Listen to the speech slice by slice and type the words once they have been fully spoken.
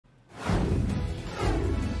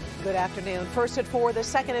Good afternoon. First at 4, the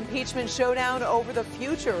second impeachment showdown over the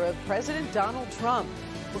future of President Donald Trump.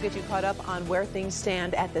 We'll get you caught up on where things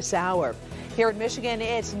stand at this hour. Here in Michigan,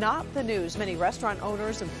 it's not the news many restaurant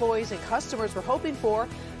owners, employees, and customers were hoping for.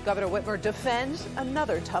 Governor Whitmer defends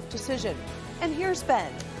another tough decision. And here's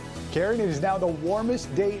Ben. Karen, it is now the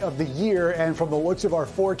warmest day of the year, and from the looks of our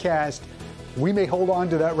forecast, we may hold on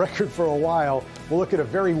to that record for a while. We'll look at a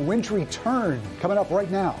very wintry turn coming up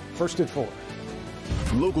right now. First at 4.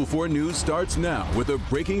 Local 4 News starts now with a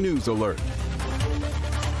breaking news alert.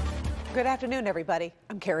 Good afternoon, everybody.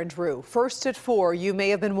 I'm Karen Drew. First at 4, you may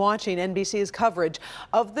have been watching NBC's coverage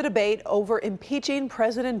of the debate over impeaching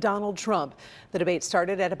President Donald Trump. The debate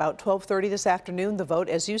started at about 12:30 this afternoon. The vote,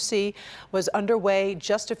 as you see, was underway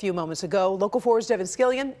just a few moments ago. Local 4's Devin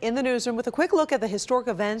Skillion in the newsroom with a quick look at the historic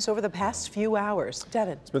events over the past few hours.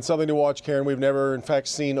 Devin. It's been something to watch, Karen. We've never, in fact,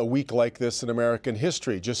 seen a week like this in American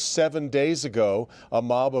history. Just 7 days ago, a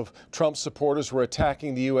mob of Trump supporters were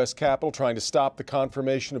attacking the U.S. Capitol, trying to stop the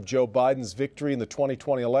confirmation of Joe Biden's victory in the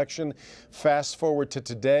 2020 election. Fast forward to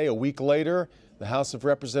today, a week later, the House of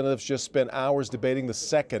Representatives just spent hours debating the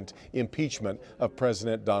second impeachment of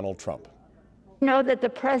President Donald Trump. We know that the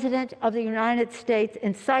President of the United States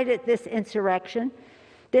incited this insurrection,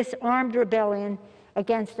 this armed rebellion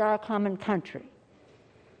against our common country.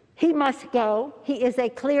 He must go. He is a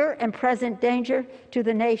clear and present danger to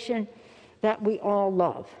the nation that we all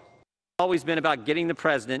love. It's always been about getting the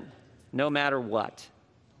president, no matter what.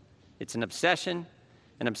 It's an obsession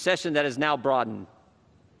that is now broadened.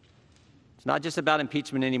 It's not just about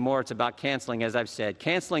impeachment anymore. It's about canceling, as I've said,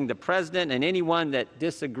 canceling the president and anyone that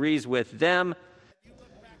disagrees with them.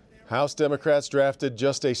 House Democrats drafted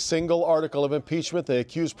just a single article of impeachment. They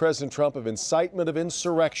accused President Trump of incitement of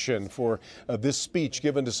insurrection for this speech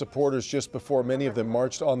given to supporters just before many of them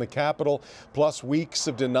marched on the Capitol, plus weeks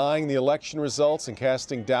of denying the election results and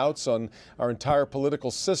casting doubts on our entire political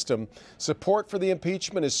system. Support for the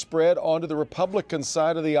impeachment is spread onto the Republican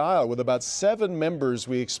side of the aisle, with about 7 members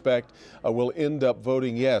we expect will end up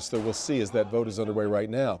voting yes, though we'll see as that vote is underway right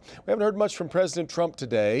now. We haven't heard much from President Trump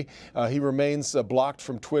today. He remains blocked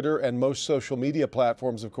from Twitter and most social media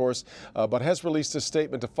platforms, of course, but has released a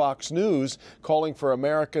statement to Fox News calling for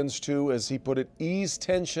Americans to, as he put it, ease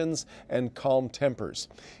tensions and calm tempers.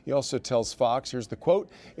 He also tells Fox, here's the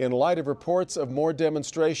quote, "In light of reports of more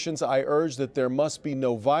demonstrations, I urge that there must be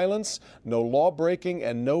no violence, no law breaking,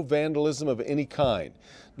 and no vandalism of any kind."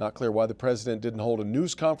 Not clear why the president didn't hold a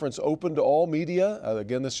news conference open to all media.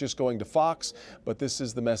 Again, this is just going to Fox, but this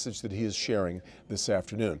is the message that he is sharing this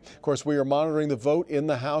afternoon. Of course, we are monitoring the vote in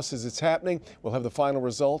the House as it's happening. We'll have the final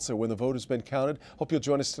results when the vote has been counted. Hope you'll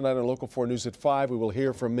join us tonight on Local 4 News at 5. We will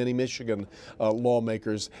hear from many Michigan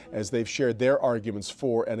lawmakers as they've shared their arguments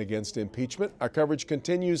for and against impeachment. Our coverage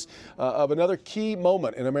continues of another key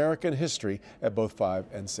moment in American history at both 5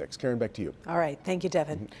 and 6. Karen, back to you. All right. Thank you,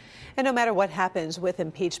 Devin. And no matter what happens with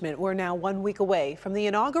impeachment, we're now 1 week away from the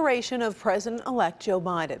inauguration of President-elect Joe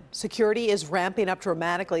Biden. Security is ramping up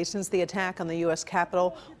dramatically since the attack on the U.S.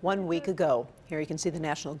 Capitol 1 week ago. Here you can see the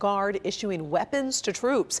National Guard issuing weapons to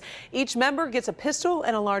troops. Each member gets a pistol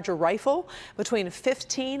and a larger rifle. Between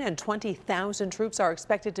 15 and 20,000 troops are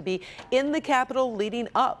expected to be in the Capitol leading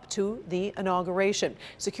up to the inauguration.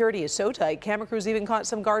 Security is so tight, camera crews even caught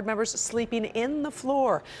some Guard members sleeping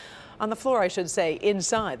on the floor, I should say,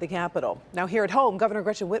 inside the Capitol. Now here at home, Governor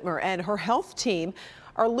Gretchen Whitmer and her health team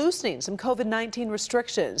are loosening some COVID-19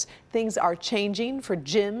 restrictions. Things are changing for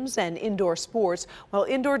gyms and indoor sports, while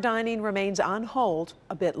indoor dining remains on hold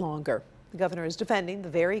a bit longer. The governor is defending the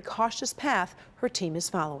very cautious path her team is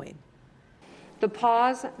following. The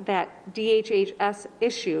pause that DHHS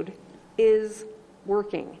issued is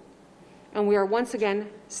working, and we are once again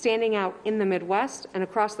standing out in the Midwest and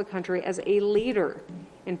across the country as a leader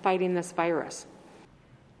in fighting this virus.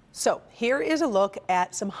 So here is a look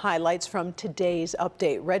at some highlights from today's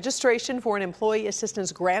update. Registration for an employee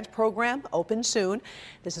assistance grant program opens soon.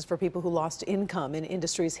 This is for people who lost income in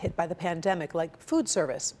industries hit by the pandemic, like food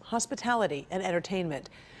service, hospitality, and entertainment.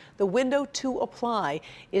 The window to apply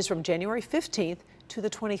is from January 15th to the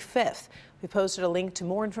 25th. We posted a link to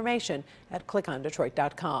more information at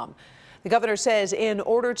clickondetroit.com. The governor says in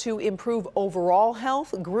order to improve overall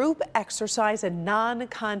health, group exercise and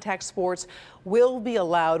non-contact sports will be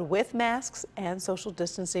allowed with masks and social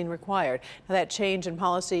distancing required. Now, that change in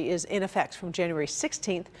policy is in effect from January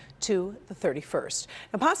 16th to the 31st.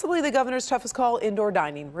 And possibly the governor's toughest call, indoor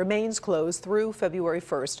dining, remains closed through February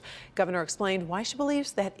 1st. Governor explained why she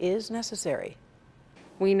believes that is necessary.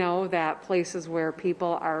 We know that places where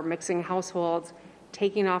people are mixing households,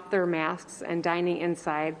 taking off their masks and dining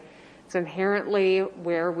inside, It's inherently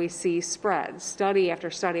where we see spread. Study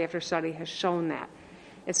after study after study has shown that.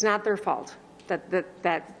 It's not their fault that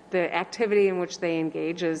the activity in which they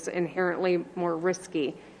engage is inherently more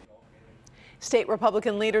risky. State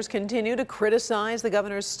Republican leaders continue to criticize the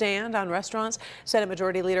governor's stand on restaurants. Senate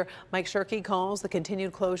Majority Leader Mike Shirkey calls the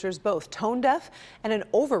continued closures both tone deaf and an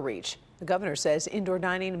overreach. The governor says indoor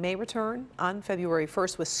dining may return on February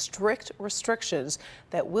 1st with strict restrictions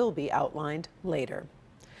that will be outlined later.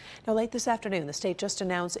 Now, late this afternoon, the state just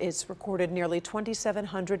announced it's recorded nearly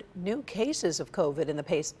 2,700 new cases of COVID in the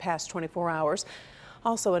past 24 hours.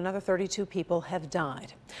 Also, another 32 people have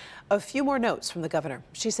died. A few more notes from the governor.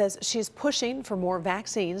 She says she's pushing for more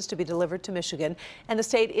vaccines to be delivered to Michigan, and the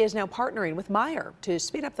state is now partnering with Meijer to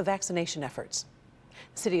speed up the vaccination efforts.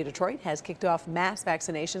 The city of Detroit has kicked off mass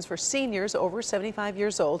vaccinations for seniors over 75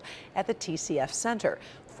 years old at the TCF Center.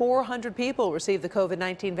 400 people received the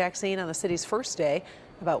COVID-19 vaccine on the city's first day.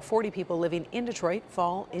 About 40 people living in Detroit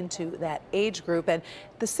fall into that age group, and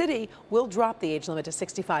the city will drop the age limit to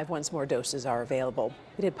 65 once more doses are available.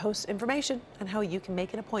 We did post information on how you can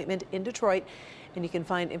make an appointment in Detroit, and you can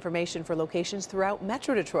find information for locations throughout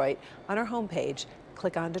Metro Detroit on our homepage,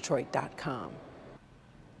 clickondetroit.com.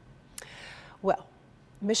 Well,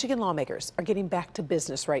 Michigan lawmakers are getting back to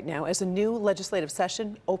business right now as a new legislative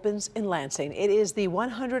session opens in Lansing. It is the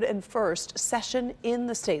 101st session in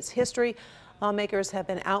the state's history. Lawmakers have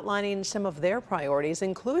been outlining some of their priorities,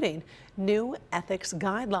 including new ethics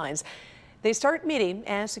guidelines. They start meeting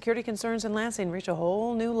as security concerns in Lansing reach a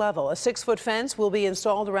whole new level. A 6-foot fence will be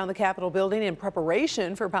installed around the Capitol building in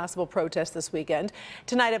preparation for possible protests this weekend.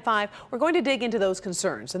 Tonight at 5, we're going to dig into those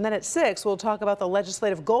concerns. And then at 6, we'll talk about the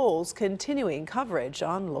legislative goals continuing coverage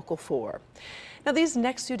on Local 4. Now, these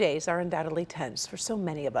next 2 days are undoubtedly tense for so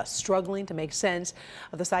many of us, struggling to make sense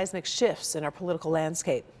of the seismic shifts in our political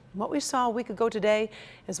landscape. What we saw a week ago today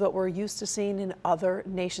is what we're used to seeing in other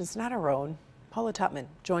nations, not our own. Paula Tutman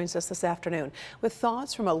joins us this afternoon with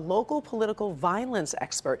thoughts from a local political violence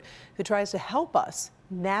expert who tries to help us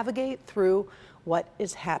navigate through what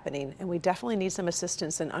is happening. And we definitely need some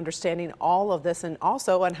assistance in understanding all of this and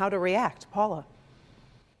also on how to react. Paula.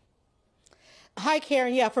 Hi,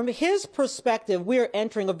 Karen. Yeah, from his perspective, we're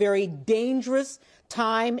entering a very dangerous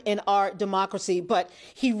time in our democracy, but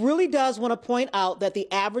he really does want to point out that the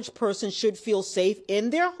average person should feel safe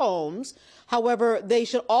in their homes. However, they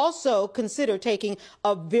should also consider taking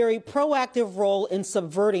a very proactive role in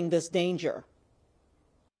subverting this danger.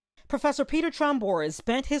 Professor Peter Trombor has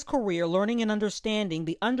spent his career learning and understanding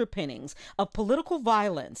the underpinnings of political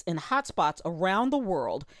violence in hotspots around the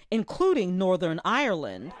world, including Northern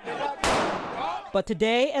Ireland. But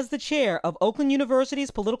today, as the chair of Oakland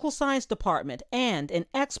University's Political Science Department and an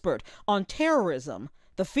expert on terrorism,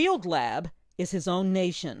 the field lab is his own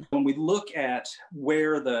nation. When we look at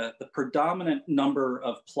where the predominant number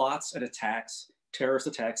of plots and attacks, terrorist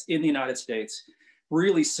attacks in the United States,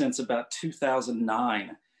 really since about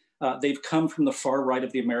 2009, they've come from the far right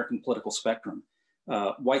of the American political spectrum.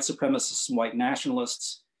 White supremacists and white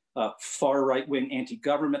nationalists, far right-wing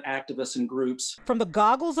anti-government activists and groups. From the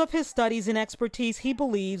goggles of his studies and expertise, he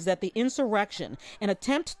believes that the insurrection, an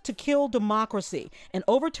attempt to kill democracy and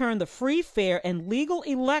overturn the free, fair, and legal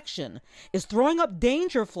election, is throwing up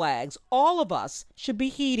danger flags all of us should be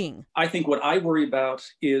heeding. I think what I worry about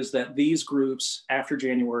is that these groups, after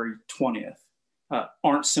January 20th,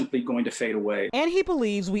 aren't simply going to fade away. And he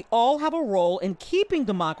believes we all have a role in keeping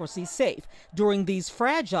democracy safe during these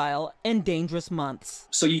fragile and dangerous months.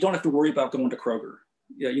 So you don't have to worry about going to Kroger.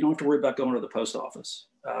 Yeah, you don't have to worry about going to the post office.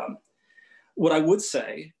 What I would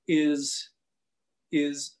say is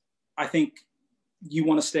I think you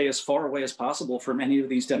want to stay as far away as possible from any of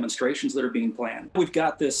these demonstrations that are being planned. We've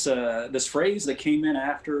got this this phrase that came in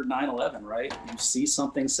after 9/11, right? You see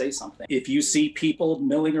something, say something. If you see people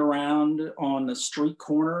milling around on the street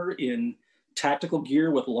corner in tactical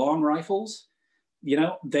gear with long rifles, you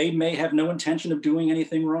know, they may have no intention of doing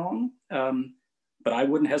anything wrong. But I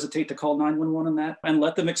wouldn't hesitate to call 911 on that and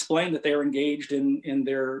let them explain that they are engaged in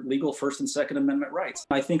their legal First and Second Amendment rights.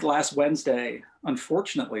 I think last Wednesday,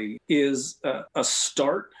 unfortunately, is a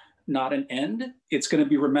start, not an end. It's going to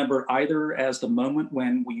be remembered either as the moment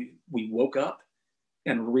when we woke up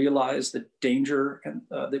and realized the danger and,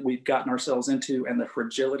 that we've gotten ourselves into and the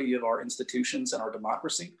fragility of our institutions and our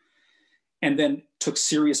democracy, and then took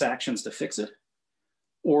serious actions to fix it.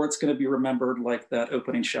 Or it's going to be remembered like that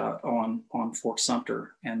opening shot on Fort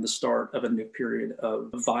Sumter and the start of a new period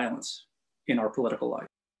of violence in our political life.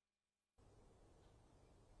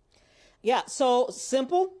 Yeah, so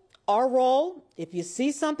simple. Our role, if you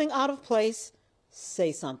see something out of place,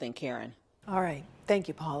 say something, Karen. All right. Thank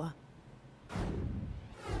you, Paula.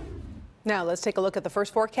 Now let's take a look at the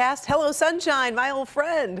first forecast. Hello, sunshine, my old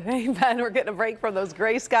friend. Hey, Ben, we're getting a break from those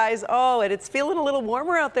gray skies. Oh, and it's feeling a little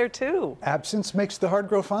warmer out there, too. Absence makes the heart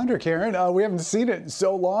grow fonder, Karen. We haven't seen it in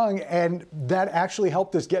so long, and that actually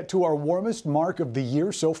helped us get to our warmest mark of the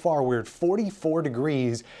year so far. We're at 44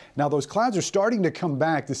 degrees. Now, those clouds are starting to come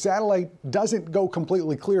back. The satellite doesn't go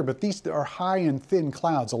completely clear, but these are high and thin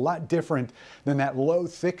clouds, a lot different than that low,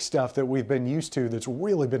 thick stuff that we've been used to that's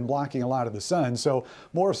really been blocking a lot of the sun. So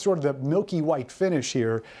more of sort of the milky white finish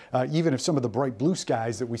here, even if some of the bright blue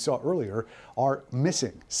skies that we saw earlier are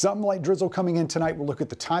missing. Some light drizzle coming in tonight. We'll look at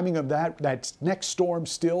the timing of that. That next storm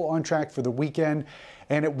still on track for the weekend,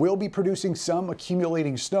 and it will be producing some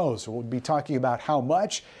accumulating snow. So we'll be talking about how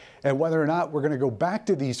much and whether or not we're going to go back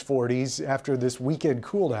to these 40s after this weekend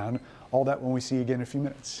cool down. All that when we see you again in a few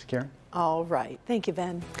minutes. Karen? All right. Thank you,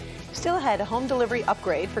 Ben. Still ahead, a home delivery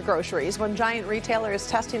upgrade for groceries. One giant retailer is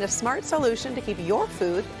testing a smart solution to keep your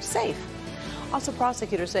food safe. Also,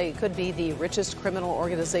 prosecutors say it could be the richest criminal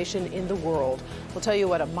organization in the world. We'll tell you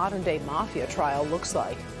what a modern-day mafia trial looks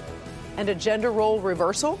like. And a gender role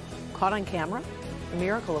reversal caught on camera. A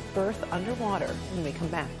miracle of birth underwater when we come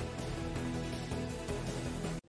back.